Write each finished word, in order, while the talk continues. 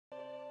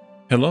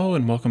Hello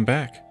and welcome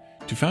back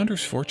to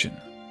Founder's Fortune.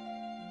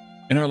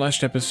 In our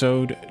last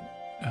episode,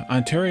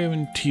 Ontario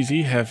and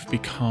TZ have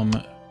become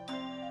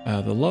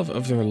the love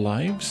of their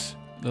lives,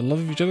 the love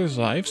of each other's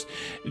lives.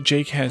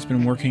 Jake has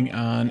been working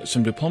on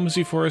some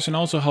diplomacy for us and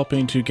also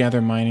helping to gather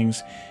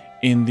minings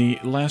in the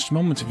last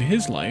moments of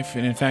his life.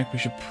 And in fact, we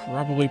should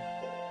probably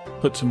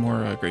put some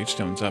more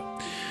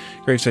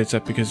gravesites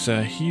up because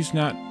he's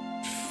not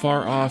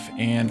far off,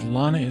 and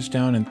Lana is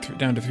down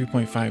down to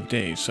 3.5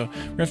 days, so we're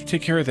gonna have to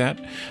take care of that.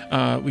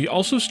 We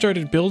also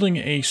started building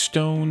a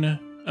stone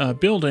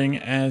building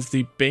as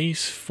the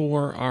base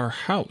for our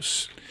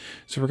house,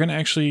 so we're gonna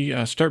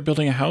actually start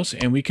building a house,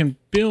 and we can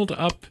build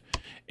up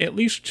at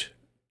least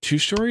 2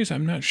 stories.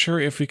 I'm not sure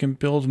if we can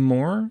build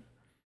more,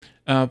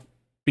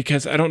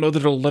 because I don't know that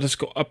it'll let us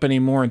go up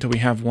anymore until we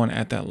have one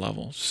at that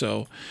level.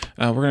 So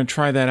we're going to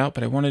try that out,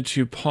 but I wanted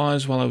to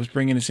pause while I was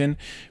bringing this in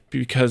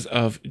because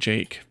of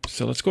Jake.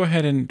 So let's go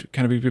ahead and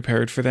kind of be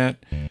prepared for that,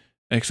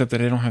 except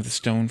that I don't have the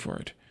stone for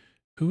it.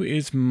 Who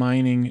is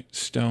mining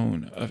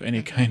stone of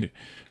any kind?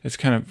 It's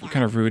kind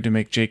of rude to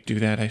make Jake do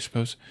that, I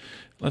suppose.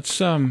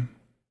 Let's we're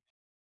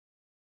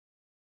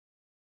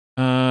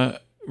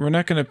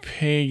not going to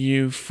pay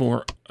you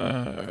for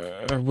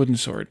a wooden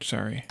sword,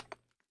 sorry.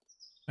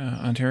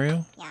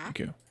 Ontario? Yeah. Thank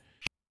you.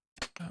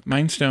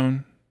 Mine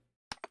stone.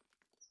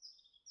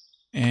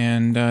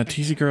 And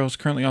TZ Girl is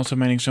currently also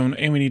mining stone,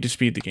 and we need to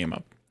speed the game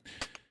up.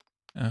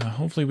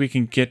 Hopefully we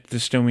can get the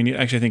stone we need.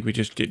 Actually, I think we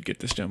just did get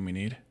the stone we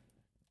need.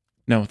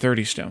 No,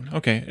 30 stone.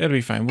 Okay, that'll be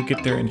fine. We'll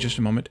get there in just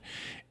a moment.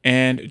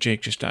 And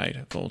Jake just died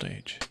of old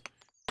age.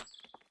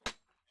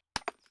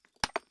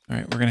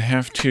 Alright, we're going to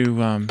have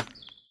to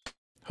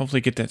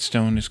hopefully get that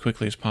stone as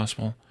quickly as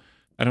possible.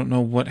 I don't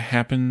know what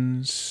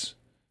happens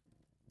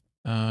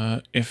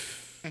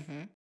if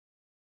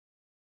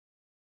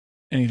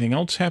anything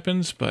else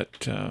happens,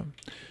 but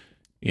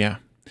yeah.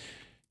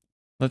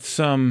 Let's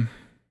 30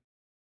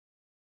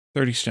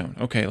 stone.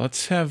 Okay,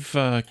 let's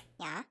have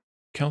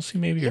Kelsey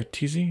maybe, or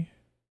TZ.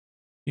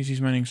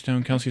 TZ's mining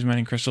stone, Kelsey's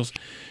mining crystals.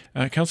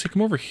 Kelsey,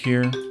 come over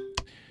here.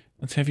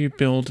 Let's have you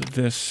build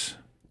this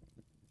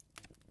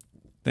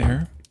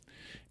there.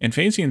 And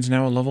Phasian's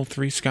now a level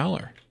 3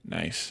 scholar.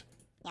 Nice.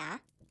 Yeah.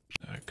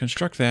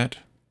 Construct that.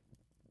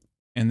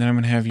 And then I'm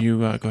going to have you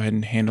go ahead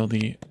and handle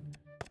the...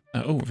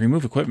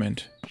 remove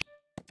equipment.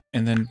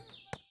 And then...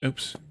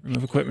 Oops.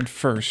 Remove equipment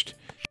first.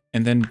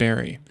 And then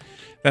bury.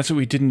 That's what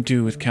we didn't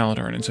do with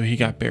Caladorn, and so he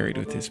got buried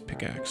with his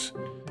pickaxe.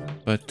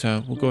 But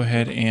we'll go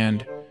ahead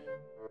and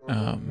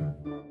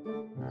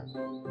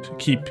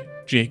keep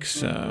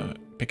Jake's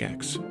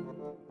pickaxe.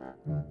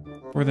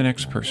 For the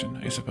next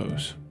person, I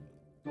suppose.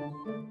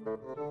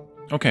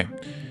 Okay.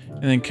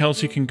 And then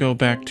Kelsey can go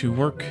back to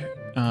work...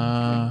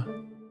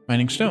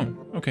 mining stone.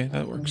 Okay,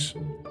 that works.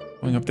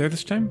 Going up there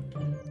this time.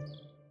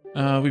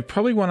 We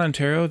probably want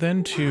Ontario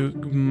then to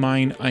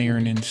mine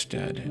iron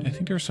instead. I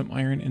think there's some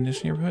iron in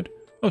this neighborhood.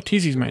 Oh,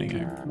 TZ's mining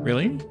iron.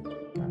 Really?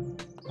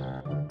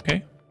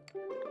 Okay.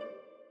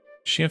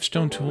 Does she have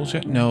stone tools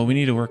yet? No, we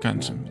need to work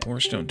on some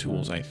more stone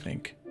tools, I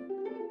think.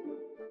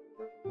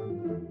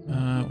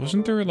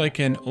 Wasn't there like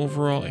an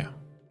overall... Yeah.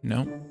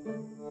 No.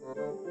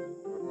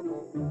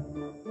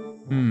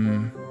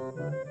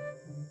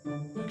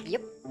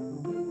 Yep.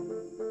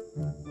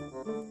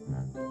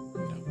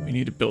 We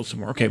need to build some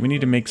more. Okay, we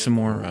need to make some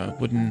more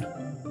wooden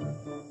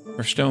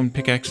or stone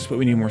pickaxes, but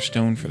we need more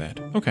stone for that.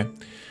 Okay.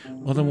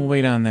 Well, then we'll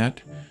wait on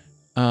that.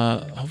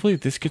 Hopefully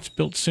this gets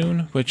built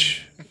soon,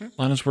 which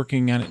Lana's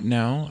working on it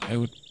now. I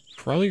would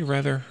probably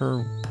rather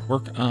her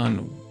work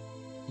on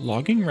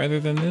logging rather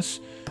than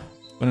this,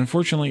 but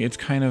unfortunately it's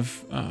kind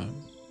of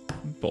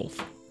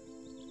both.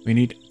 We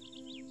need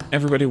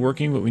everybody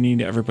working, but we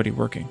need everybody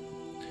working.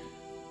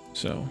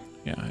 So,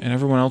 yeah, and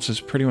everyone else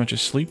is pretty much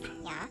asleep.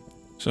 Yeah.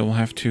 So we'll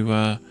have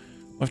to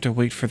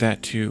wait for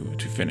that to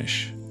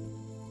finish.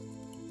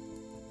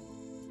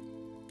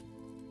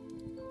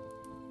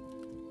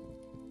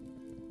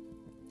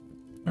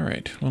 All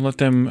right, we'll let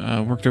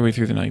them work their way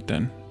through the night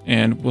then,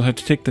 and we'll have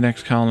to take the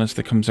next colonist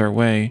that comes our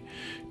way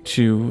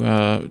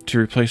to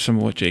replace some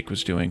of what Jake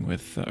was doing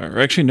with, or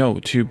actually no,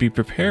 to be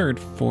prepared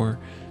for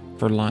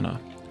Lana,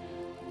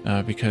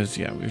 because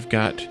yeah, we've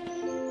got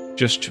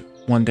just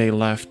 1 day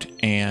left,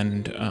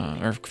 and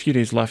or a few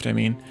days left, I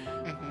mean.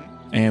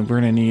 And we're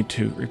going to need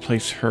to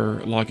replace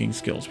her logging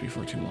skills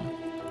before too long.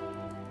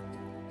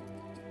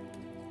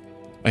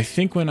 I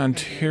think when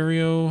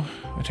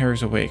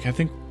Ontario's awake, I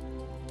think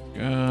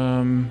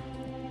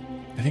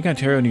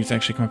Ontario needs to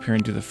actually come up here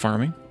and do the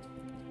farming.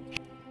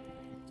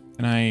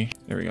 There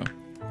we go.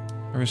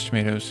 Harvest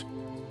tomatoes.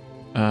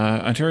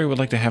 Ontario would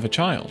like to have a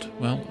child.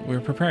 Well, we're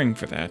preparing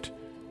for that.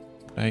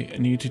 I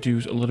need to do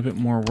a little bit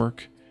more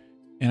work.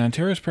 And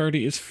Ontario's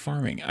priority is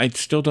farming. I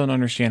still don't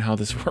understand how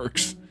this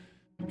works.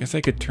 I guess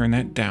I could turn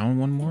that down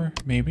one more,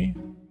 maybe?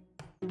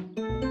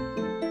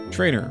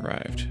 Trader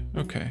arrived.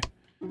 Okay.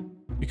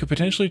 We could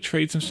potentially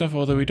trade some stuff,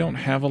 although we don't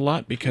have a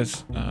lot,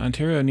 because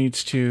Ontario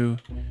needs to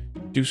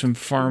do some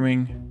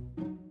farming.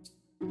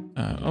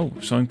 Oh,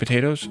 sowing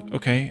potatoes?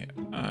 Okay.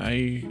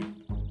 I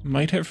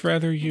might have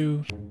rather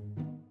you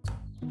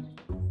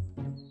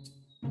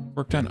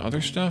worked on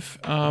other stuff.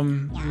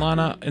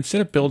 Lana,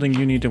 instead of building,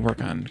 you need to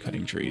work on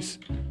cutting trees.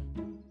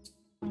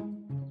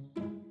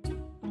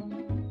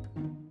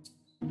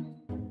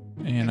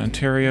 And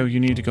Ontario, you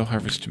need to go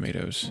harvest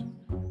tomatoes.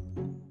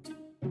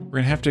 We're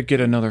going to have to get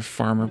another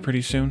farmer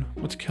pretty soon.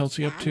 What's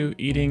Kelsey up to?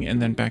 Eating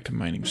and then back to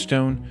mining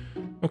stone.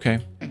 Okay.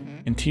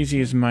 And TZ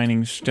is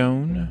mining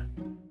stone.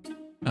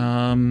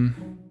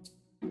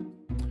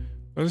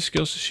 What other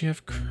skills does she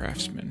have?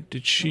 Craftsman.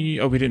 Did she...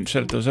 Oh, we didn't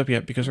set those up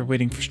yet because we're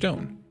waiting for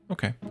stone.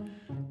 Okay.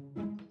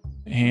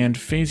 And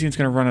Phasian's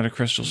going to run out of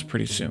crystals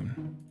pretty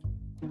soon.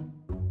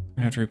 We're going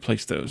to have to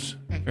replace those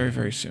very,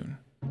 very soon.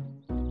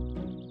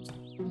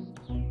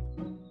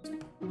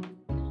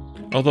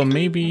 Although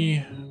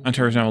maybe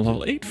Ontario's now a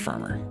level 8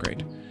 farmer.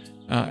 Great.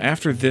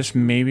 After this,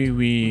 maybe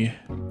we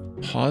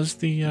pause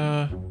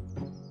the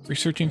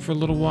researching for a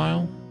little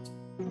while.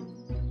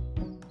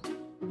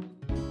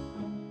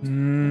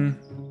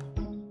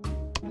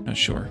 Not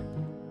sure.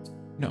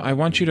 No, I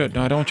want you to.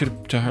 No, I don't want you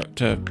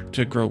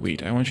to grow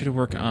wheat. I want you to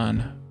work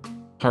on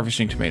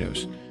harvesting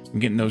tomatoes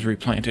and getting those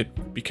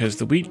replanted because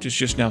the wheat is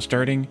just now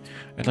starting.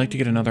 I'd like to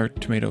get another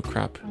tomato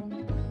crop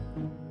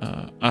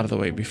out of the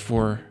way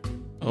before.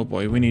 Oh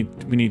boy, we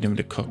need him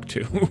to cook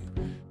too.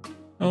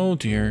 Oh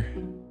dear.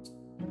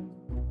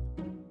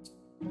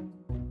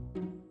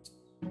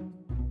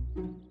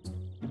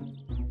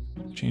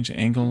 Change the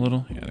angle a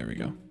little. Yeah, there we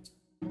go.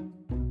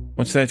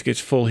 Once that gets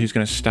full, he's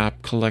going to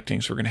stop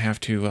collecting, so we're going to have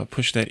to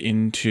push that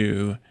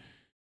into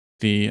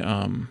the...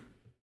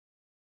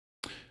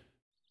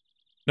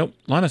 Nope,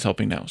 Lana's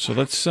helping now. So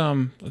let's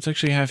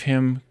actually have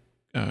him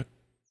go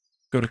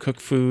to cook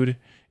food,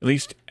 at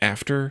least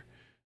after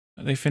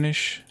they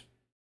finish.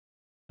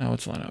 Now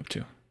what's Lana up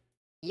to?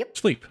 Yep.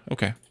 Sleep,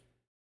 okay.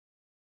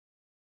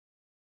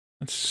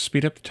 Let's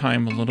speed up the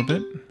time a little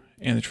bit.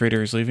 And the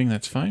trader is leaving,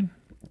 that's fine.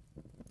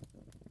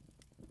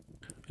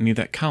 I need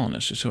that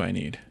colonist, is who I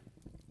need.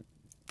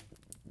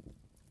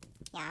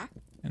 Yeah.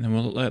 And then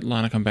we'll let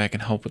Lana come back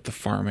and help with the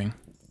farming.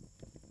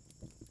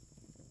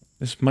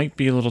 This might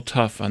be a little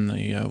tough on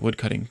the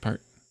woodcutting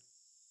part.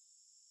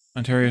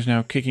 Ontario's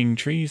now kicking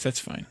trees, that's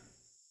fine.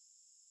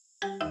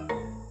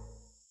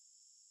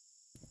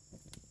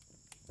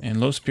 And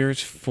low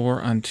spirits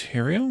for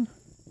Ontario?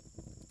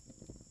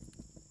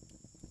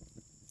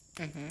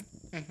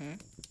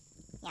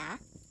 Yeah.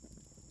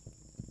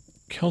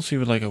 Kelsey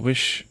would like a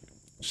wish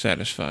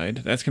satisfied.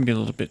 That's going to be a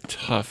little bit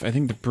tough. I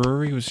think the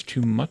brewery was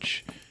too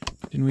much.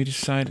 Didn't we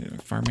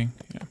decide? Farming?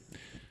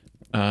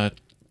 Yeah.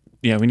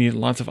 Yeah, we need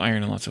lots of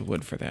iron and lots of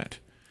wood for that.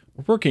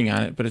 We're working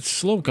on it, but it's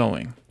slow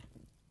going.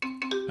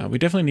 We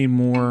definitely need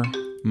more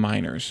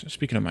miners.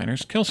 Speaking of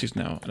miners, Kelsey's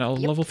now a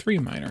level 3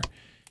 miner.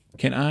 What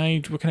can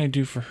I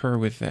do for her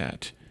with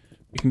that?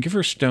 We can give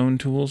her stone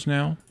tools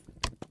now.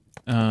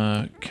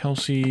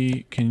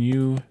 Kelsey, can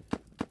you...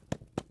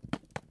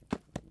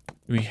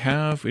 We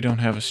don't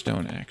have a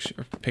stone axe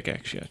or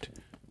pickaxe yet.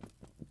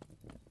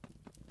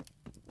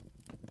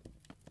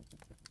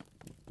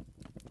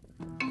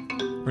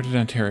 Where did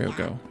Ontario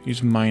go?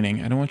 He's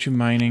mining. I don't want you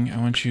mining. I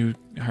want you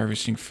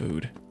harvesting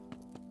food.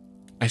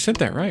 I said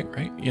that right?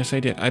 Yes, I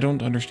did. I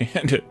don't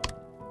understand it.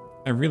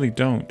 I really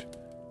don't.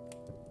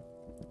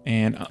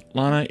 And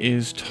Lana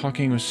is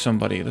talking with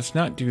somebody. Let's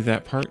not do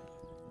that part.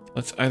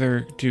 Let's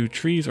either do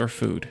trees or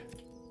food.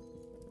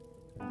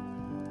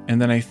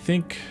 And then I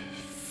think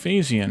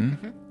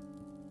Phasian...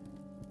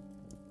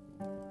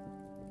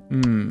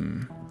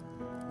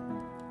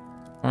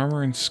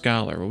 Farmer and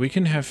scholar. Well, we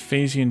can have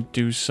Phasian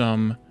do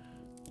some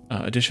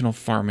additional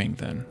farming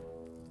then.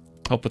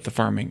 Help with the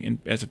farming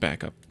as a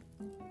backup.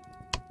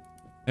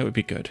 That would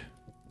be good.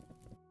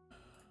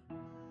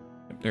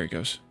 Yep, there he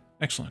goes.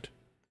 Excellent.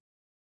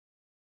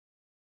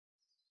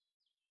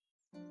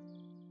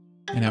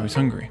 And now he's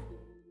hungry.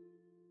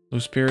 Low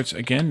spirits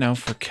again, now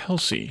for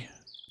Kelsey.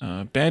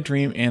 Bad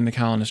dream and the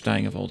colonist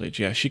dying of old age.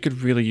 Yeah, she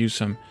could really use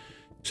some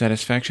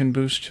satisfaction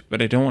boost,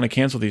 but I don't want to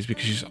cancel these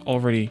because she's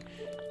already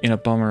in a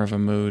bummer of a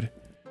mood.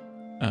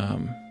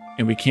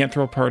 And we can't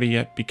throw a party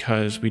yet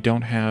because we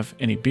don't have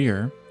any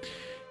beer.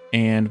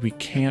 And we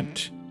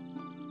can't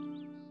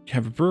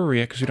have a brewery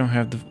yet because we don't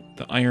have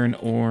the iron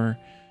or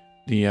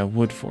the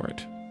wood for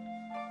it.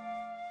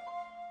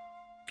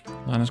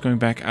 Lana's going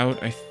back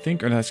out, I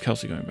think, or that's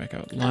Kelsey going back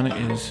out. Lana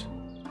is...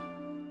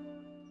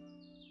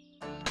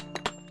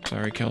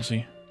 Sorry,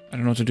 Kelsey. I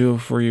don't know what to do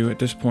for you at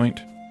this point.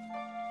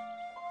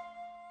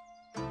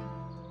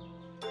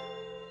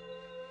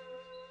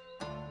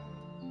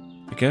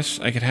 I guess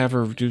I could have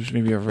her do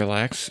maybe a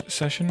relax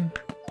session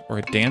or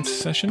a dance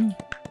session.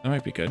 That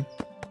might be good.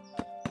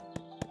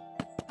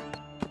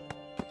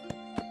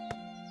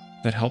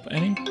 Does that help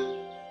any?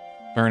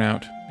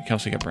 Burnout.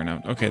 Kelsey got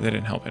burnout. Okay, that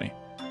didn't help any.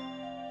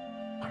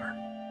 Bummer.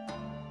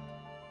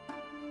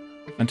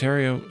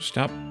 Ontario,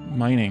 stop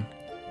mining.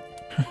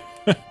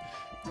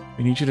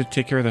 We need you to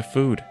take care of the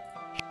food.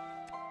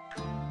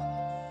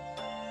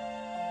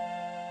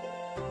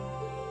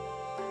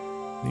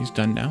 Are these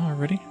done now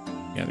already?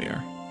 Yeah, they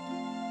are.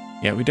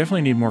 Yeah, we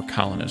definitely need more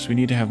colonists. We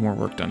need to have more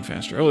work done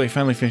faster. Oh, they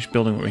finally finished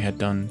building what we had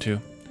done, too.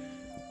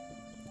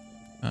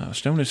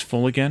 Stone is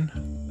full again.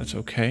 That's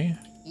okay.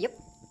 Yep.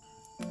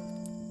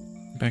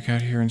 Back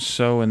out here and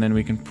sow, and then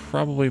we can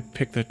probably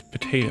pick the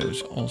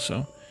potatoes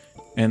also.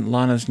 And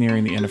Lana's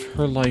nearing the end of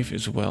her life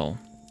as well.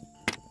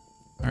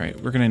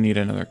 Alright, we're going to need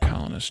another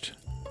colonist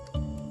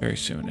very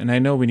soon. And I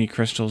know we need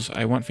crystals.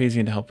 I want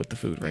Phasian to help with the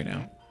food right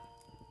now.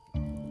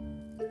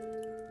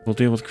 We'll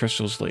deal with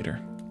crystals later.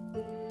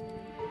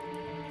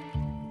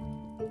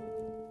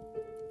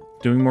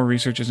 Doing more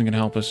research isn't going to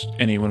help us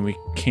any when we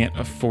can't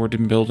afford to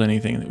build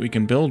anything that we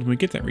can build when we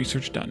get that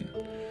research done.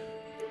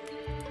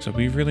 So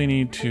we really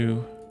need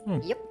to... Oh,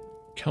 Yep.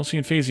 Kelsey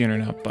and Phasian are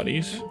now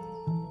buddies.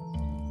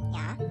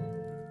 Yeah.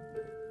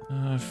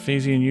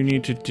 Phasian, you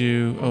need to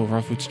do... Oh,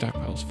 raw food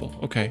stockpile's full.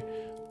 Okay.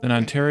 Then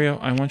Ontario,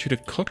 I want you to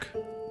cook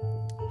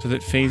so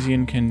that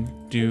Phasian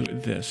can do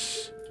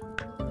this.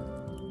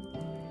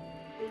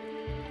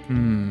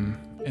 And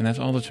that's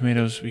all the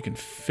tomatoes we can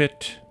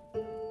fit.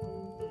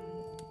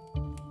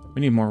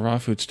 We need more raw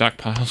food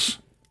stockpiles.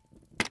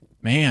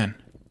 Man.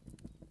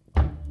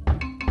 I'm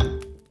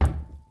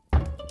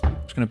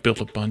just gonna build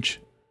a bunch.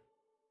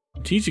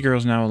 Teasy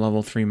Girl's now a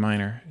level 3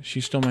 miner. Is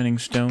she still mining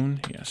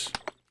stone? Yes.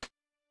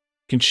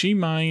 Can she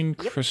mine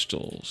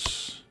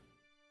crystals?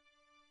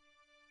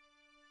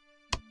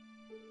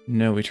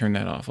 No, we turned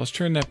that off. Let's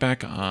turn that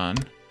back on.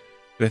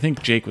 But I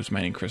think Jake was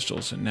mining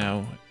crystals, and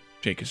now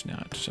Jake is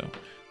not, so...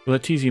 We'll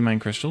let TZ mine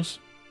crystals.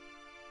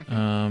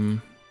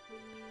 Yep.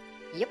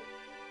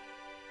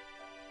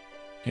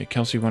 Okay,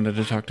 Kelsey wanted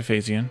to talk to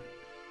Phasian.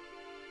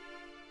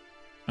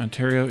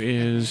 Ontario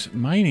is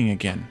mining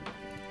again.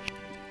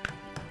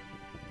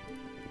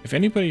 If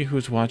anybody who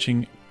is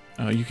watching,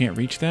 you can't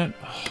reach that?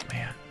 Oh,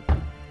 man.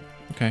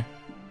 Okay.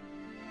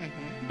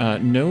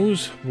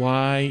 Knows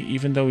why,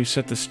 even though we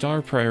set the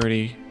star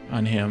priority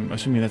on him,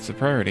 assuming that's the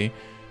priority,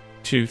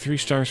 to 3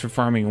 stars for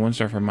farming and 1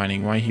 star for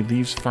mining, why he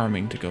leaves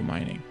farming to go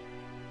mining.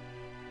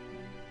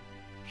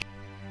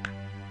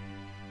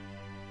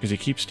 Because he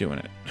keeps doing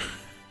it.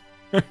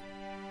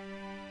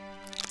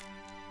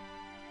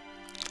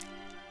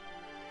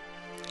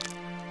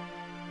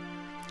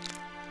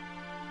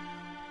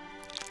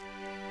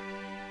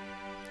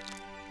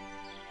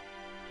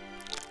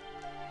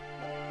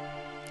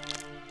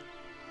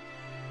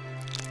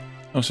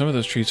 Oh, some of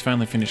those trees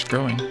finally finished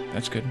growing.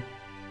 That's good.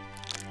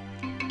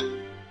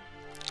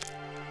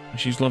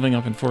 She's leveling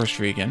up in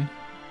forestry again.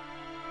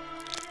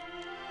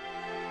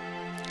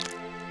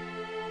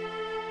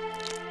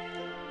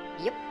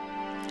 Yep.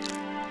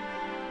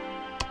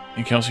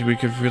 And Kelsey, we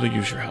could really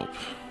use your help.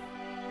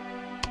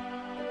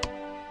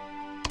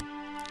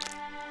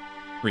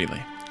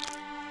 Really.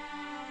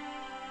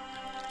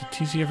 Did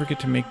TZ ever get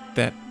to make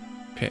that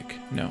pick?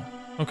 No.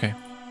 Okay.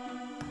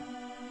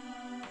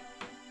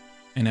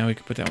 And now we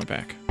can put that one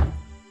back.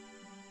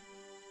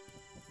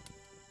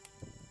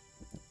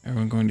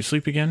 Everyone going to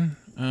sleep again?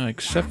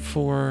 Except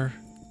for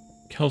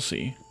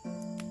Kelsey.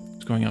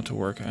 Who's going out to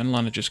work. And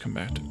Lana just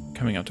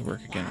coming out to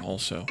work again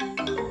also.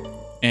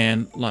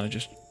 And Lana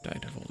just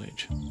died of old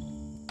age.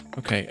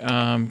 Okay,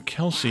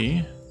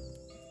 Kelsey.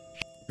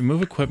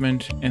 Remove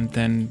equipment and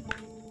then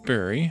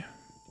bury.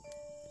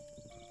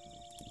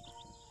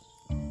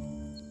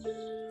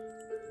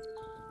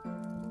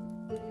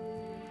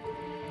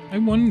 I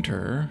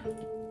wonder...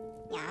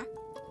 Yeah.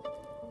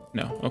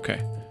 No,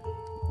 okay.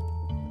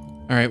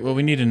 Alright, well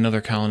we need another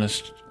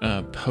colonist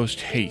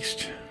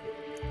post-haste.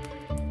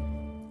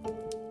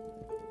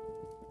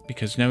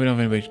 Because now we don't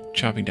have anybody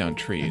chopping down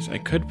trees. I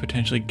could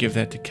potentially give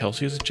that to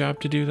Kelsey as a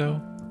job to do,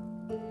 though.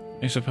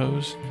 I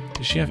suppose.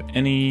 Does she have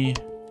any...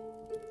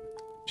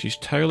 She's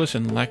tireless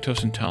and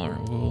lactose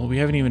intolerant. Well, we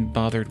haven't even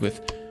bothered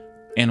with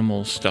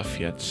animal stuff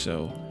yet,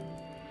 so...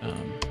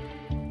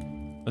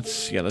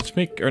 let's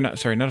make... Or not,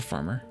 sorry, not a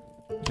farmer.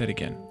 Do that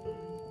again.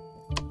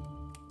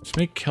 Let's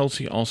make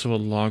Kelsey also a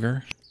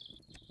logger.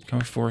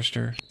 Become a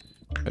forester.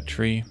 A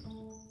tree.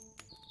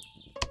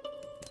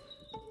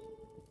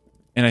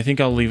 And I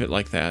think I'll leave it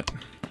like that.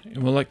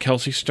 And we'll let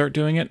Kelsey start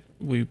doing it.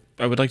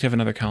 I would like to have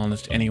another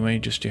colonist anyway,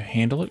 just to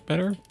handle it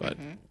better, but...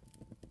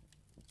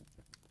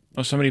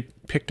 Oh, somebody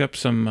picked up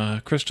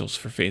some crystals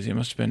for Phasey. It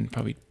must have been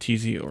probably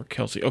TZ or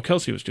Kelsey. Oh,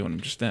 Kelsey was doing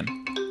them just then.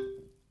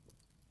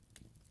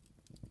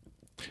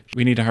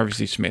 We need to harvest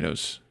these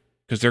tomatoes,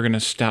 because they're going to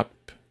stop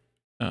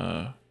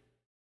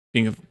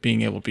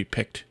being able to be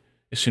picked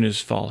as soon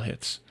as fall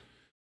hits.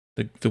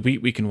 The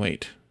wheat, we can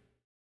wait.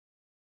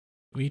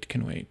 Wheat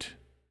can wait.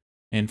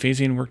 And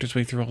Phasian worked his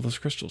way through all those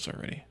crystals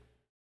already.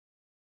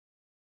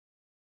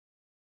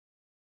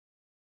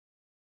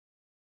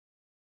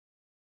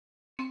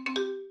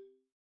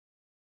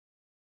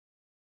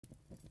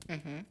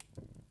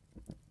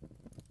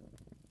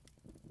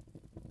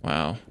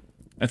 Wow.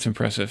 That's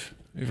impressive.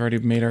 We've already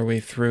made our way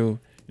through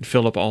and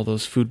filled up all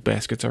those food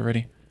baskets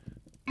already.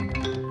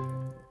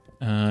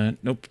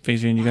 Nope.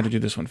 Phasian, you gotta do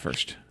this one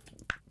first.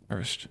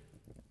 Harvest.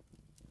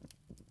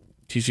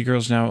 TC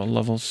Girl's now a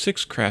level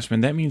 6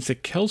 craftsman. That means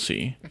that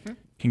Kelsey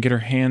can get her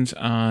hands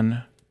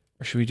on...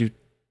 Or should we do...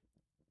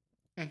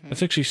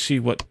 Let's actually see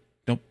what...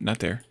 Nope, not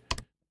there.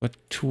 What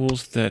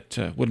tools that...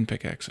 wooden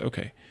pickaxe.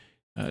 Okay.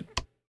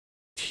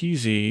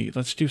 TZ,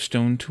 let's do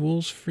stone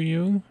tools for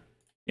you.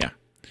 Yeah.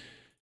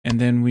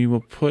 And then we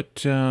will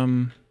put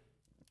a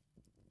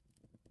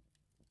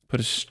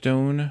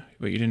stone.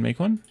 Wait, you didn't make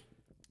one?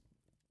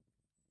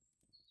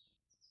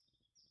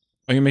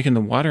 Oh, you're making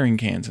the watering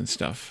cans and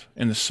stuff.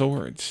 And the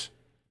swords.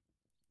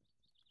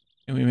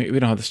 And we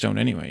don't have the stone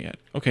anyway yet.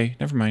 Okay,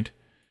 never mind.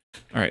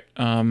 All right,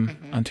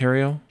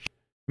 Ontario,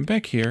 come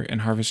back here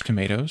and harvest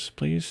tomatoes,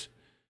 please.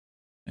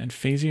 And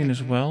Phasian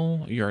as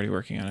well. You're already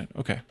working on it.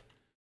 Okay.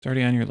 It's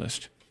already on your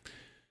list.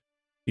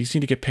 These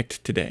need to get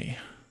picked today.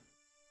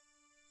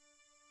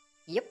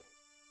 Yep.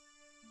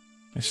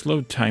 I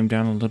slowed time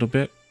down a little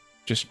bit,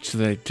 just so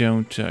that I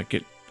don't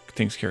get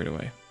things carried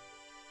away.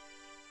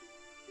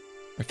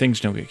 Or things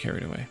don't get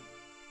carried away.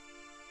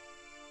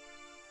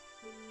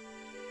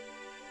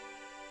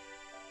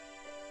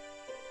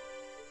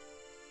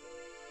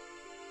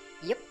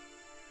 Yep.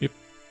 Yep.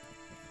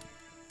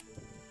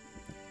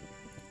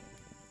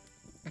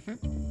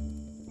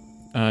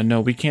 No,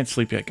 we can't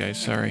sleep yet,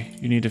 guys. Sorry.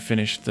 You need to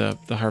finish the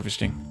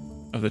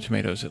harvesting of the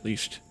tomatoes, at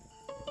least.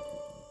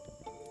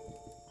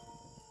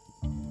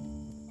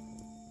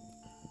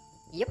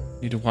 Yep.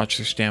 Need to watch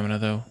their stamina,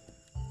 though.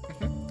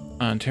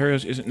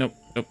 Ontario's isn't... Nope.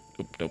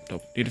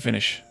 Need to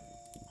finish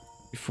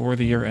before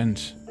the year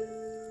ends.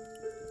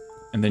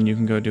 And then you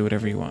can go do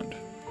whatever you want.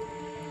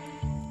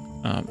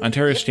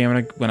 Ontario's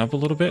stamina went up a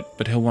little bit,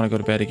 but he'll want to go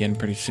to bed again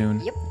pretty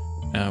soon. Yep.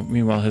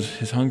 Meanwhile,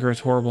 his hunger is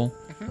horrible.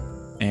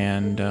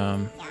 And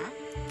Yeah.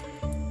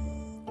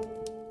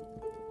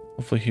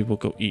 hopefully he will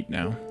go eat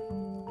now.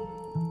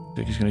 I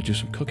think he's going to do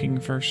some cooking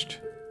first.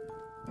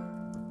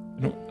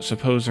 I don't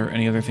suppose there are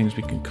any other things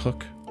we can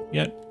cook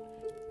yet.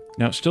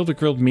 Now, still the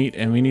grilled meat,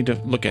 and we need to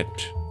look at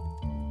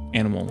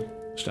animal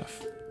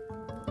stuff.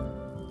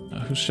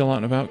 Who's still out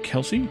and about?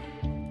 Kelsey?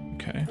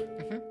 Okay.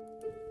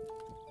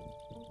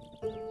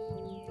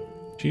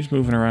 She's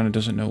moving around and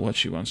doesn't know what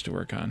she wants to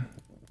work on.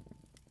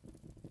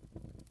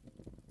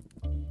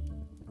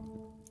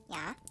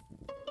 Yeah.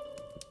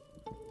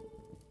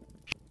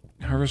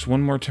 Harvest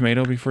one more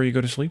tomato before you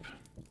go to sleep.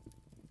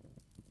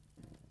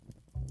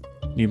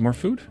 Need more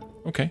food?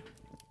 Okay.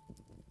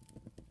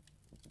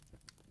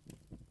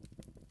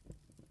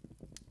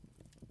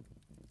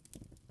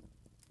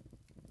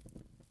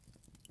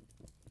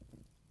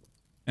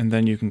 And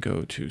then you can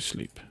go to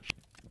sleep.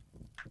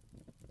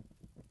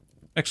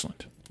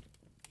 Excellent.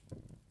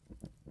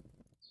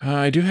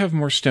 I do have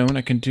more stone.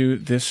 I can do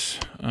this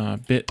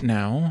bit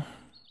now.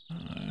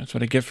 That's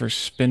what I get for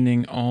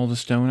spending all the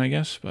stone, I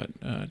guess. But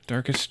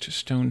darkest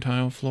stone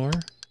tile floor. Go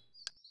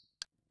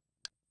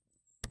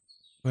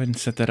ahead and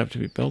set that up to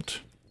be built.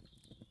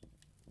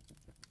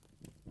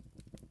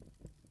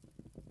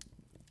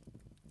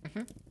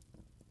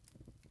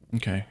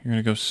 Okay, you're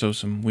gonna go sow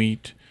some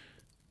wheat.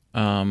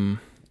 I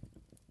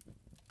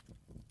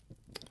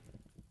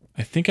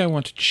think I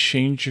want to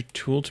change your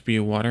tool to be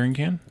a watering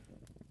can.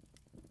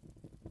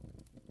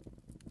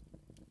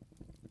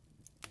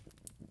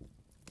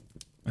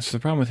 That's the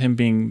problem with him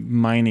being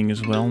mining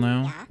as well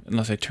now.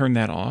 Unless I turn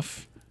that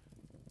off.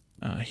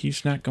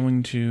 He's not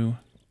going to...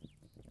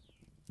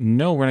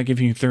 No, we're not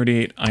giving you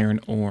 38 iron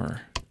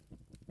ore.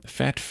 The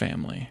fat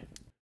family.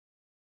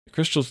 The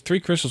crystals, 3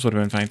 crystals would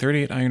have been fine.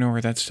 38 iron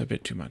ore, that's a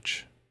bit too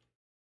much.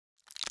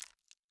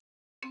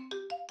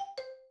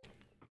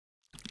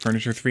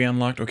 Furniture 3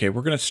 unlocked. Okay,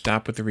 we're going to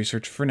stop with the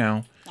research for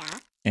now. Yeah.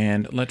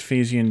 And let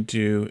Phasian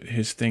do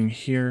his thing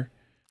here.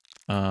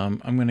 I'm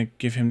going to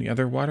give him the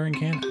other watering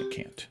can. I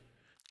can't.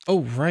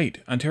 Oh, right.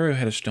 Ontario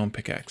had a stone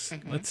pickaxe.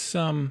 Let's,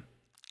 Yep.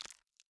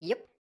 Did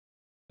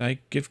I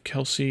give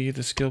Kelsey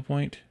the skill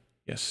point?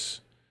 Yes.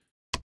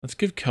 Let's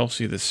give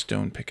Kelsey the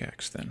stone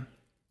pickaxe then.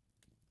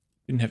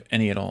 Didn't have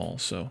any at all,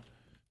 so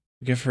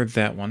give her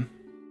that one.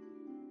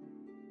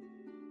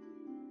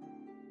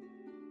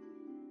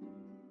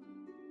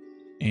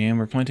 And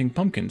we're planting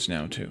pumpkins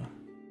now too.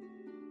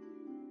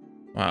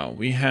 Wow,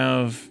 we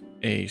have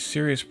a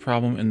serious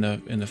problem in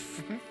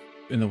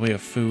the way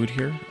of food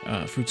here,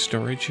 food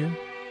storage here.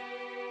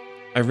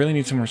 I really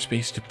need some more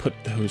space to put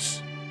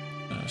those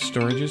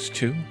storages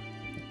too.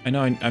 I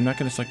know I'm not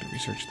going to select the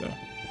research though.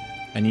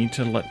 I need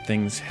to let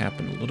things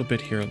happen a little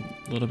bit here,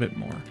 a little bit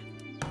more.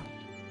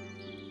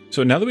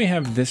 So now that we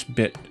have this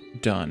bit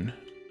done,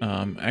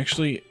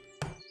 actually,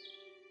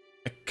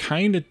 I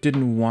kind of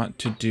didn't want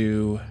to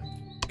do...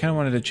 I kind of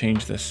wanted to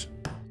change this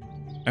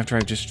after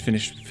I just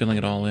finished filling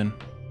it all in.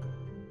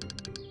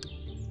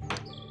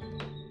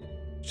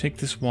 Take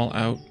this wall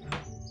out.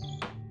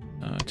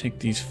 Take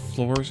these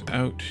floors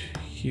out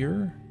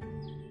here.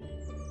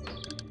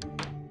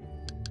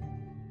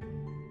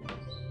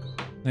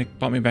 That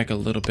brought me back a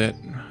little bit.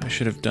 I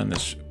should have done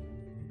this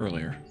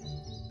earlier.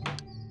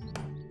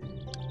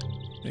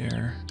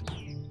 There.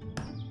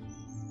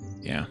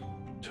 Yeah.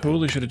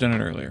 Totally should have done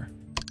it earlier.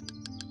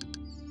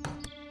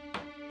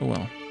 Oh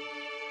well.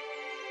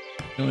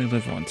 You only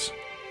live once.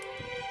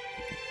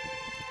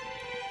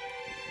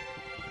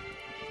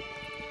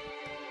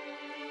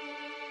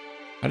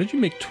 How did you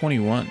make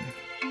 21?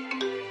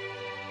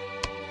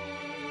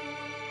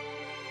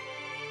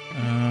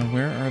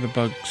 Where are the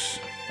bugs?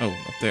 Oh,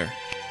 up there.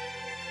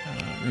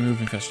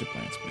 Remove infested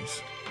plants,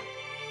 please.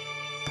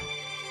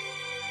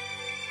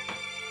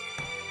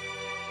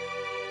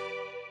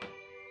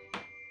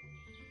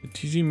 Did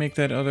TZ make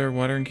that other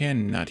watering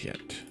can? Not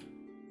yet.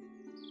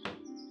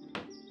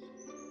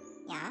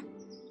 Yeah.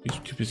 He's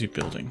too busy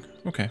building.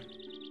 Okay.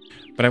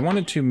 But I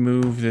wanted to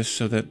move this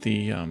so that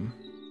the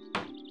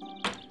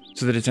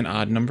so that it's an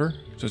odd number.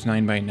 So it's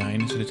 9 by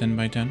 9 instead of 10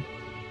 by 10.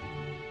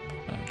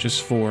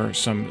 Just for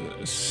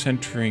some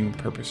centering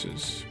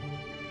purposes.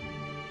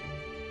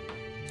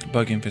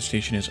 Bug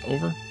infestation is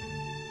over.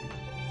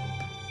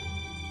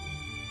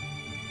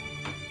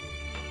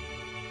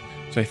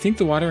 So I think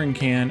the watering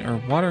can, or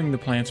watering the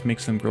plants,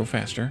 makes them grow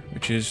faster,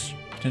 which is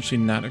potentially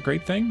not a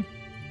great thing.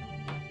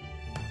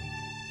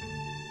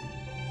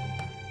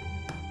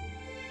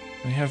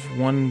 We have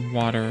one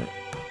water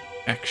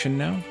action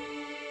now.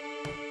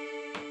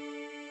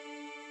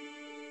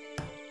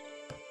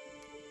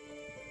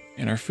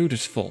 And our food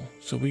is full,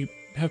 so we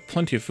have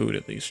plenty of food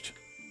at least.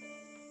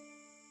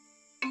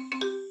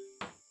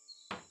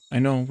 I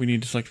know we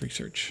need to select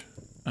research.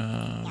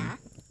 Yeah.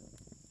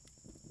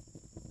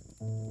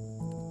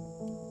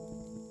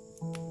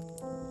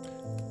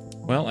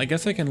 Well, I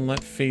guess I can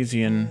let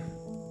Phasian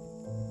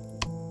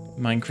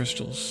mine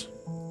crystals.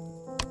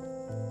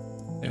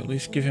 At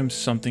least give him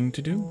something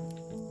to do.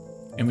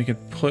 And we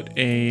could put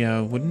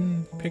a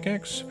wooden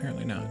pickaxe?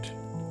 Apparently not.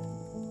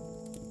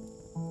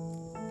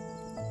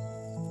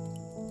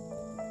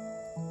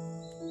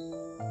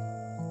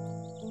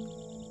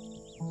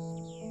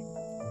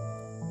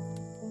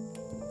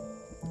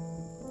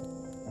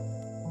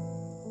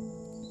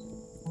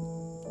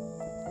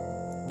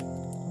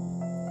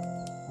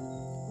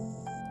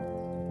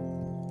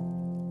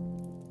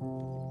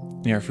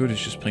 Yeah, our food is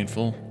just plain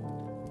full.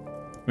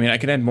 I mean, I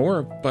could add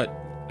more, but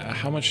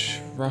how much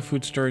raw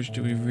food storage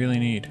do we really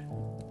need?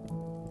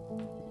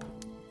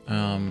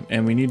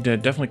 And we need to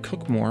definitely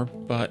cook more,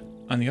 but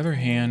on the other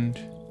hand,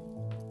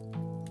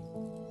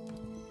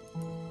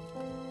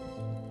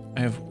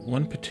 I have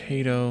one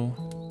potato.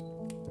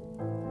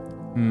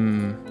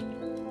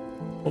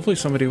 Hopefully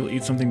somebody will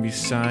eat something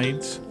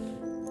besides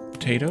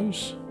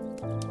potatoes.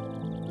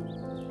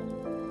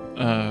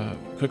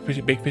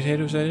 Baked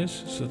potatoes, that is,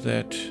 so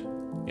that...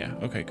 Yeah,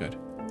 okay, good.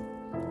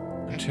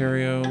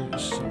 Ontario,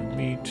 some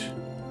meat.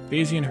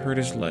 Phasian hurt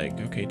his leg.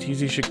 Okay,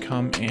 TZ should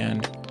come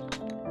and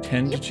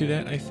tend to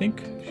that, I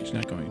think. She's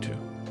not going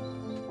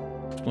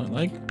to. Splint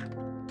leg?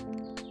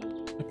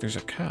 Look, there's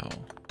a cow.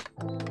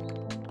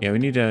 Yeah, we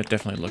need to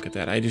definitely look at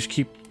that. I just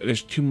keep...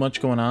 There's too much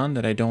going on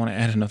that I don't want to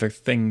add another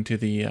thing to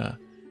the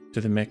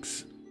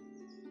mix.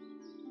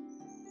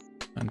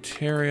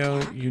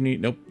 Ontario, you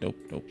need... Nope.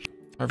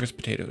 Harvest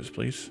potatoes,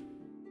 please.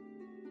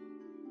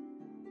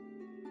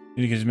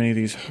 Need to get as many of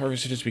these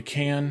harvested as we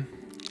can.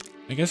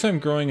 I guess I'm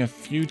growing a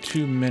few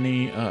too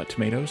many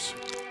tomatoes.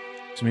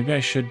 So maybe I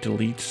should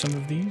delete some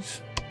of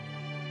these.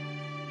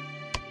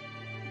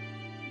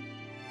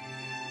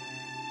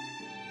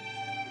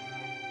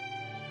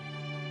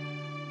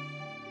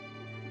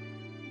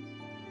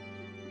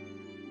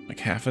 Like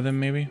half of them,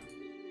 maybe?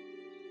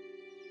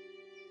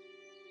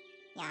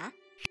 Yeah.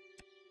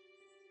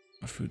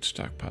 My food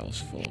stockpile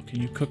is full.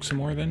 Can you cook some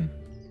more then?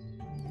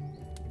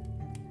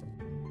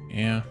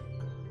 Yeah.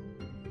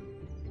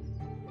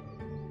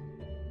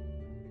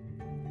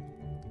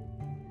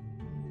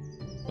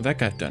 Well, that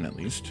got done at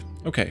least.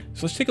 Okay,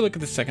 so let's take a look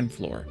at the second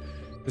floor.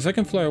 The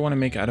second floor I want to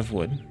make out of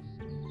wood.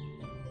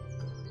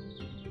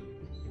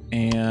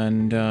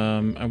 And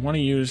I want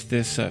to use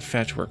this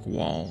thatchwork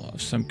wall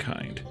of some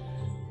kind.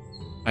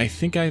 I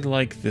think I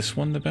like this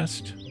one the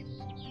best.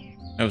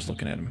 I was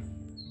looking at him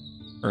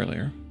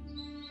earlier.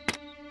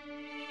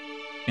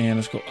 And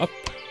let's go up.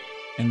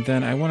 And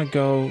then I want to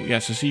go... Yeah,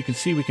 so you can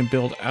see we can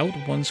build out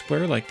one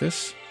square like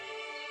this.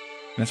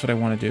 And that's what I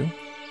want to do.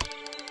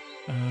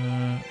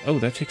 Oh,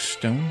 that takes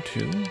stone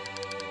too?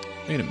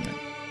 Wait a minute.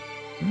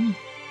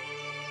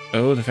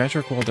 Oh, the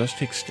thatchwork wall does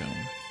take stone.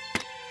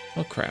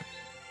 Oh, crap.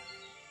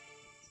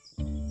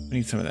 We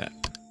need some of that.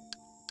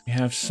 We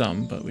have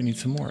some, but we need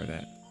some more of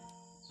that.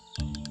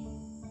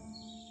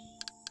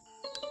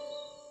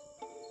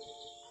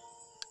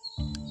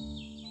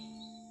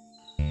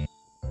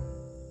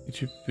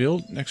 Did you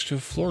build next to a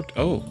floor?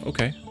 Oh,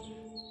 okay.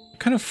 What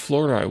kind of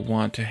floor do I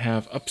want to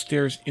have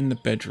upstairs in the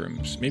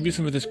bedrooms? Maybe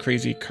some of this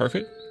crazy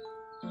carpet?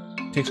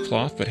 Takes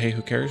cloth, but hey,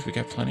 who cares? We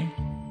got plenty.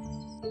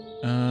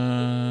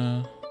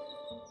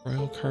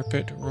 Royal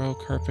carpet, royal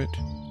carpet.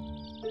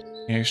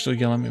 Yeah, you're still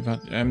yelling about...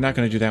 I'm not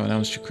going to do that one. That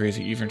one's too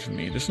crazy, even for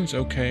me. This one's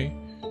okay.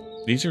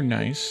 These are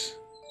nice.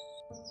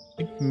 I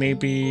think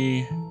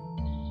maybe...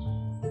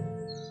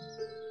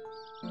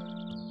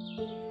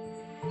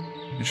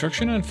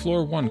 Construction on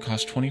floor 1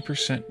 costs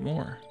 20%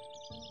 more.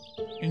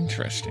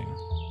 Interesting.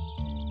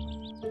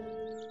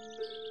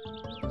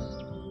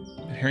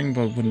 The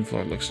herringbone wooden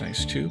floor looks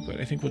nice too, but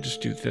I think we'll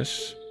just do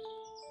this.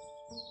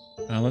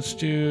 Let's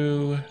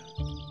do...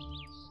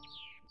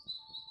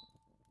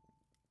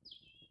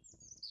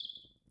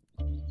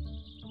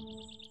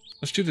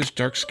 Let's do this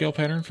dark scale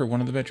pattern for one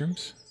of the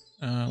bedrooms.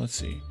 Let's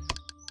see.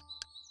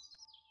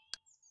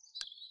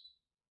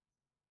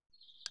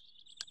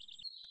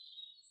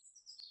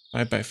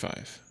 5 by 5.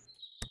 There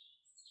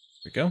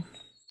we go.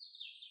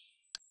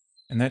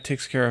 And that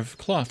takes care of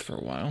cloth for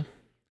a while.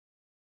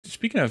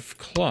 Speaking of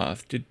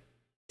cloth, did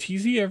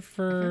TZ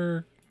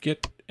ever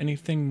get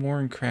anything more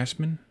in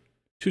craftsman?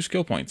 2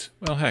 skill points.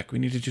 Well, heck, we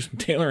need to do some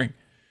tailoring.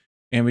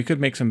 And we could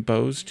make some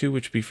bows too,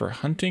 which would be for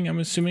hunting, I'm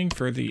assuming,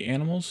 for the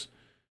animals.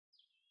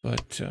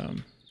 But,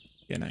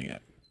 yeah, not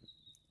yet.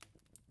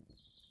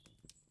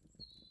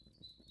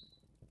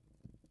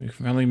 We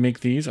can finally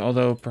make these,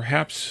 although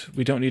perhaps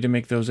we don't need to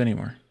make those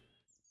anymore.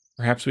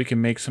 Perhaps we can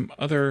make some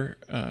other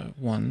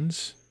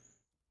ones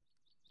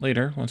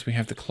later, once we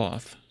have the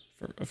cloth,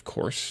 of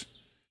course.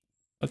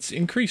 Let's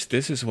increase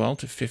this as well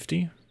to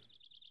 50.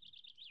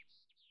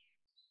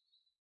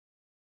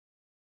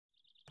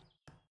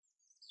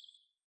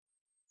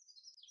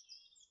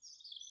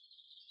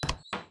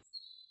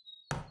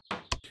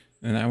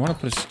 And I want to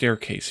put a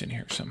staircase in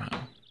here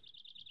somehow.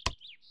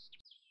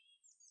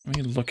 Let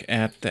me look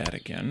at that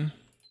again.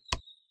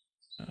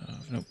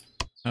 Nope.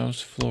 House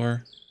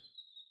floor.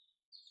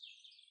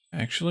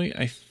 Actually,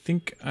 I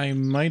think I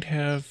might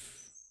have...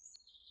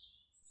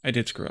 I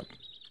did screw up.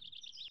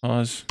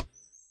 Pause.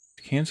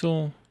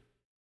 Cancel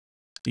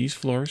these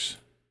floors.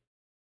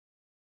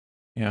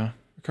 Yeah,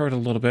 recovered a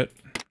little bit.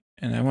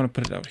 And I want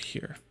to put it out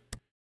here.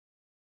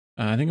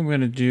 I think I'm going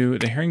to do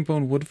the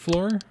herringbone wood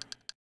floor.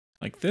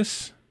 Like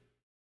this.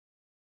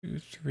 2,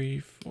 3,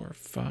 4,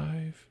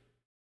 5.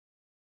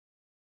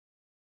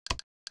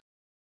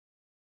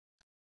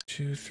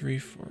 2, 3,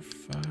 4,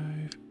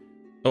 5.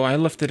 Oh, I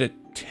left it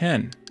at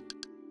 10.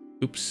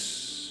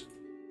 Oops.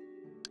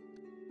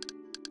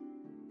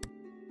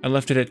 I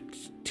left it at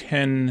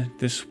 10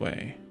 this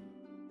way.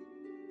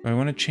 Do I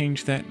want to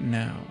change that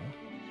now?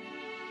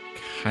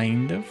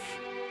 Kind of.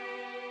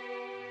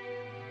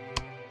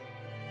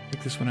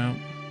 Take this one out.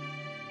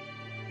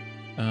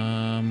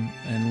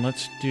 And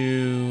let's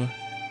do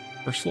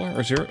first floor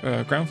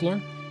or ground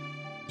floor,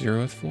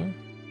 0th floor.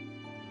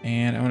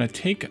 And I want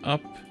to take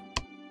up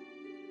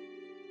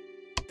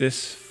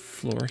this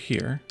floor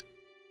here.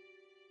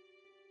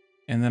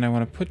 And then I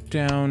want to put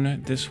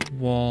down this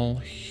wall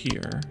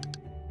here.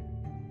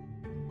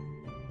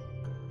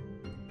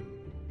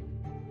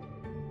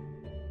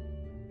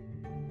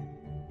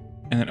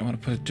 And then I want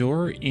to put a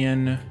door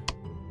in.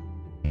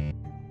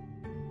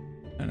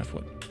 Enough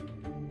wood.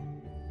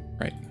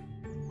 Right.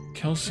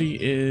 Kelsey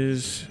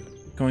is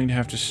going to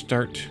have to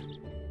start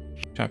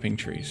chopping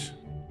trees.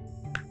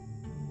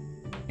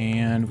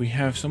 And we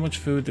have so much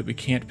food that we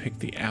can't pick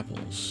the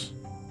apples.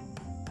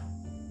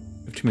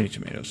 We have too many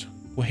tomatoes.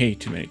 Way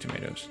too many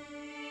tomatoes.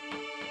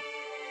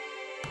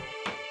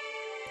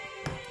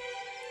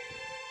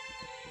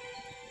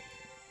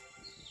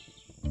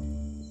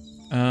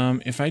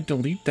 If I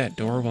delete that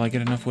door, will I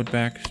get enough wood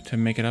back to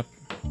make it up?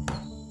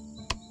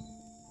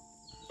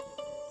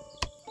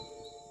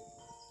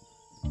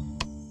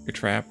 You're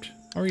trapped.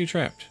 How are you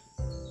trapped?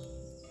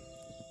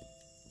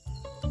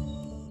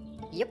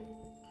 Yep.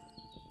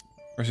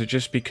 Or is it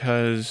just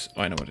because...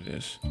 Oh, I know what it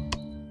is.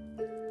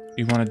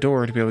 You want a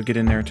door to be able to get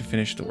in there to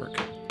finish the work.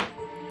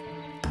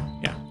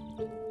 Yeah.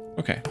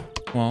 Okay.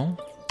 Well,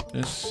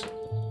 this,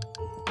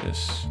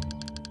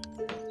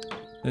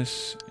 and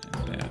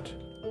that.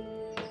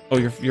 Oh,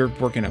 you're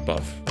working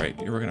above, right?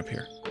 You're working up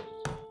here.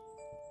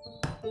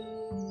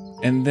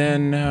 And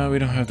then we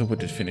don't have the wood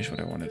to finish what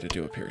I wanted to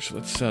do up here. So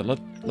let's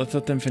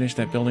let them finish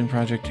that building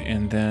project,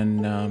 and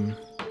then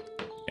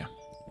yeah,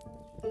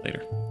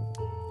 later.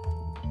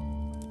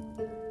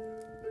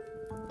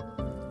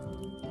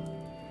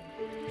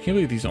 I can't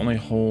believe these only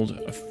hold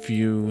a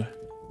few,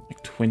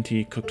 like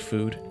 20 cooked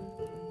food.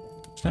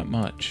 It's not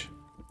much.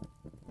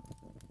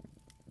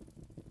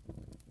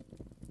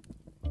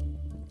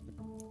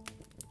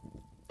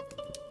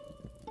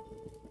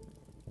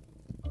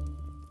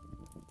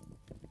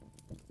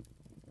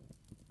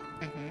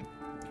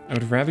 I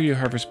would rather you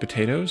harvest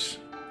potatoes,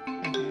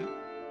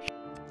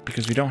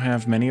 because we don't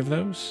have many of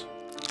those.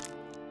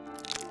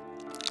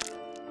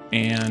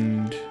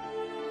 And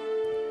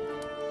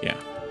yeah.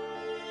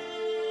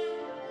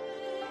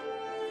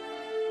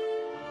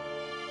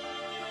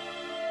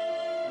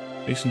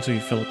 At least until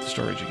you fill up the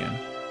storage again.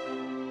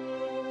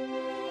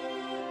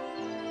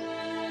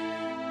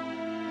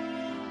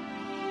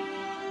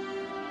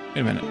 Wait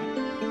a minute.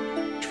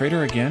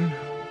 Trader again?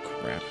 Oh,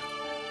 crap.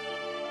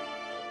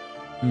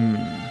 I'm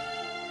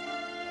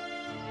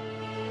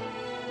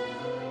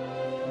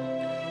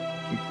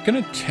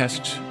gonna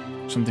test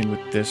something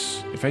with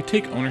this. If I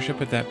take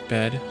ownership of that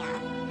bed,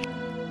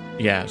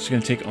 yeah, it's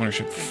gonna take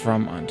ownership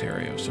from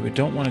Ontario. So we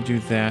don't want to do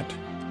that.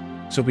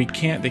 So they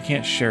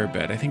can't share a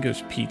bed. I think it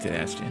was Pete that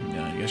asked in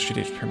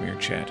yesterday's premiere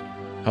chat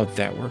how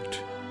that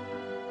worked.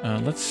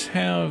 Let's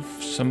have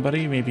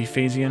somebody, maybe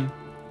Phasian,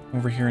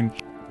 over here and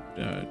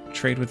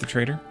trade with the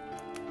trader.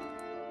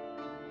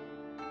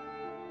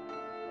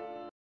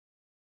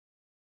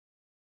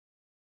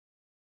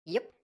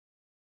 Yep.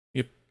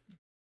 Yep.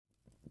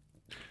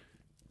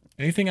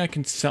 Anything I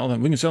can sell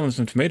them. We can sell them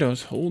some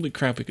tomatoes. Holy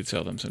crap, we could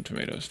sell them some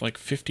tomatoes. Like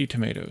 50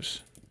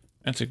 tomatoes.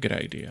 That's a good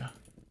idea.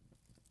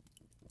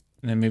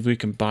 And then maybe we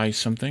can buy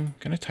something.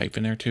 Can I type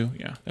in there too?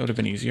 Yeah, that would have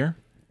been easier.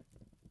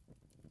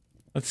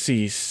 Let's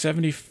see,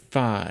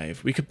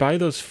 75. We could buy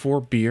those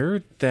 4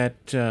 beer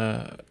that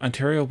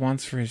Ontario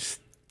wants for his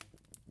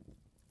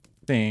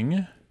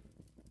thing.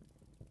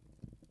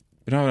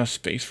 We don't have enough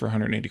space for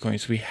 180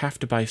 coins, so we have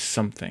to buy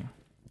something.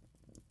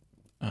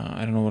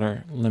 I don't know what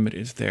our limit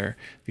is there.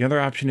 The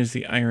other option is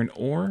the iron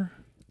ore,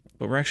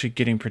 but we're actually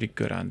getting pretty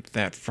good on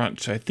that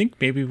front. So I think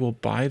maybe we'll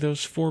buy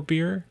those 4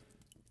 beer.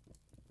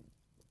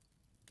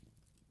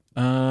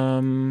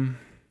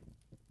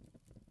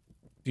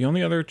 The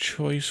only other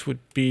choice would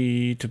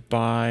be to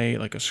buy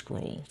like a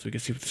scroll, so we can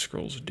see what the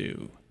scrolls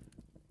do.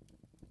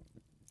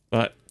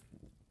 But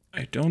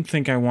I don't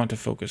think I want to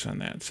focus on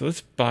that. So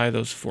let's buy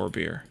those 4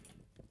 beer.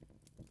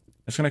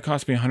 That's going to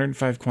cost me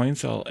 105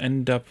 coins, so I'll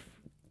end up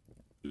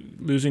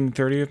losing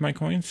 30 of my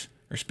coins,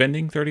 or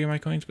spending 30 of my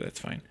coins, but that's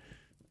fine.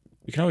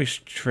 We can always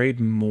trade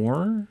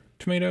more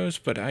tomatoes,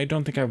 but I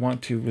don't think I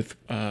want to with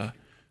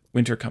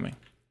winter coming.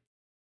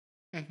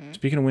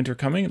 Speaking of winter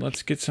coming,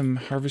 let's get some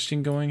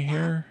harvesting going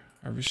here.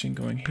 Harvesting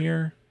going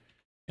here.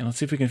 And let's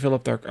see if we can fill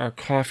up our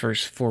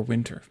coffers for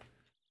winter.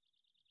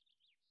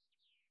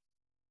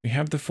 We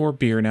have the 4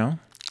 beer now.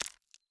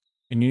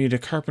 And you need a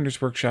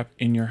carpenter's workshop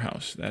in your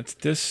house. That's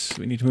this.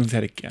 We need to move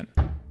that again.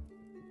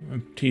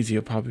 TZ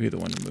will probably be the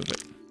one to move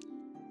it.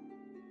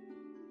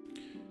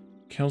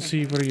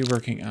 Kelsey, what are you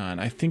working on?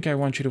 I think I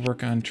want you to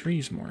work on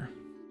trees more.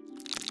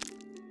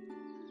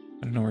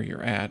 I don't know where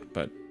you're at,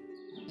 but...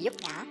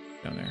 Yep.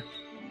 Down there.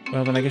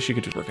 Well, then I guess you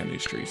could just work on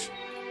these trees.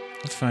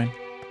 That's fine.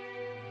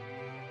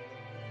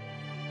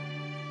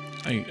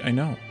 I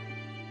know.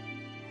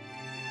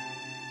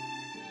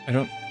 I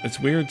don't... It's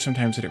weird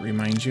sometimes that it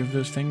reminds you of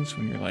those things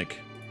when you're like...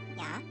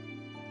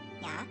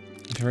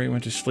 Terry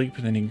went to sleep,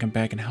 and then he can come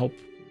back and help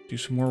do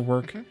some more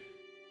work.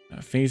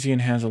 Phasian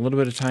has a little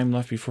bit of time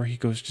left before he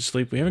goes to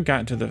sleep. We haven't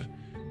gotten to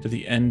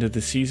the end of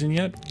the season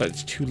yet, but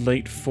it's too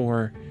late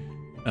for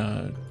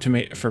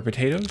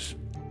potatoes.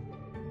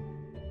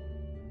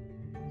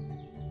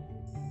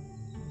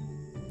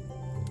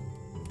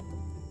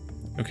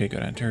 Okay,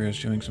 good.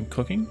 Ontario's doing some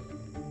cooking.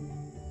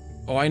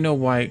 Oh, I know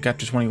why it got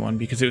to 21,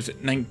 because it was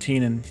at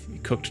 19 and he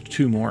cooked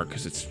 2 more,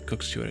 because it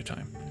cooks 2 at a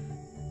time.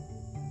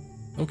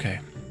 Okay.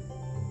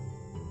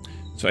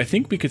 So I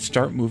think we could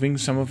start moving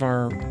some of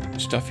our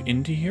stuff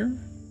into here.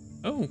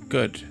 Oh,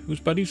 good. Who's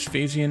buddies?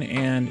 Phasian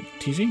and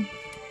TZ?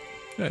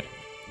 Good.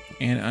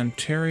 And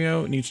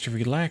Ontario needs to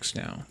relax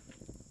now.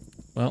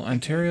 Well,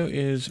 Ontario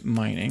is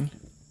mining,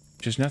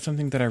 which is not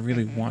something that I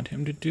really want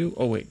him to do.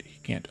 Oh, wait. He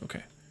can't.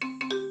 Okay.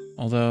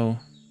 Although,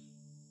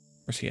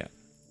 where's he at?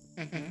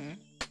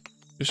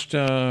 Just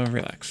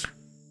relax.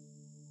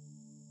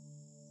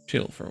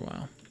 Chill for a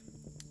while.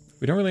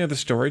 We don't really have the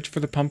storage for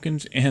the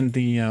pumpkins and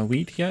the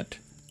wheat yet.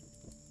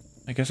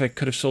 I guess I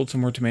could have sold some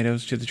more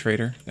tomatoes to the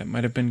trader. That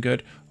might have been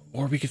good.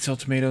 Or we could sell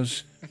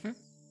tomatoes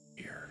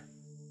here.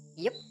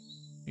 Yep.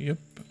 Yep.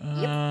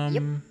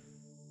 Yep.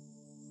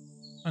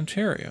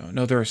 Ontario.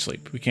 No, they're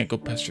asleep. We can't go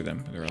pester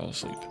them. They're all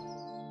asleep.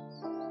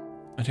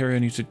 Ontario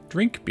needs to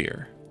drink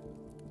beer.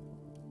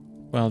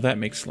 Well, that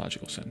makes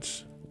logical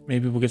sense.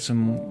 Maybe we'll get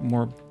some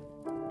more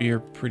beer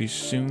pretty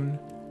soon.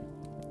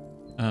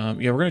 Yeah,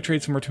 we're going to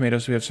trade some more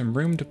tomatoes so we have some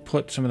room to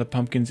put some of the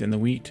pumpkins in the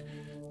wheat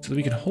so that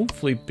we can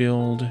hopefully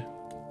build...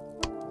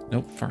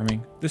 Nope,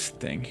 farming. This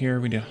thing here,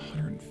 we need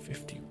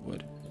 150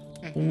 wood.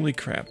 Holy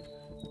crap.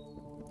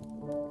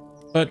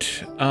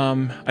 But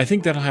I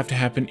think that'll have to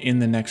happen in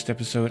the next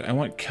episode. I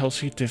want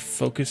Kelsey to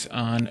focus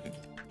on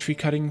tree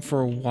cutting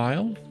for a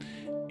while,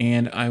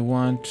 and I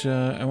want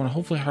to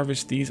hopefully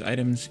harvest these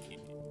items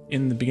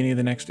in the beginning of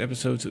the next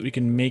episode so that we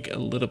can make a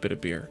little bit of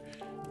beer.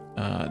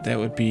 That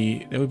would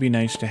be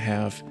nice to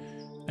have,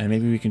 and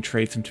maybe we can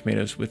trade some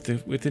tomatoes with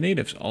the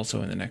natives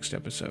also in the next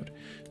episode.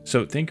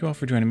 So thank you all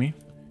for joining me,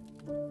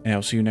 and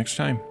I'll see you next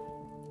time.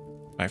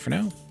 Bye for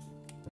now.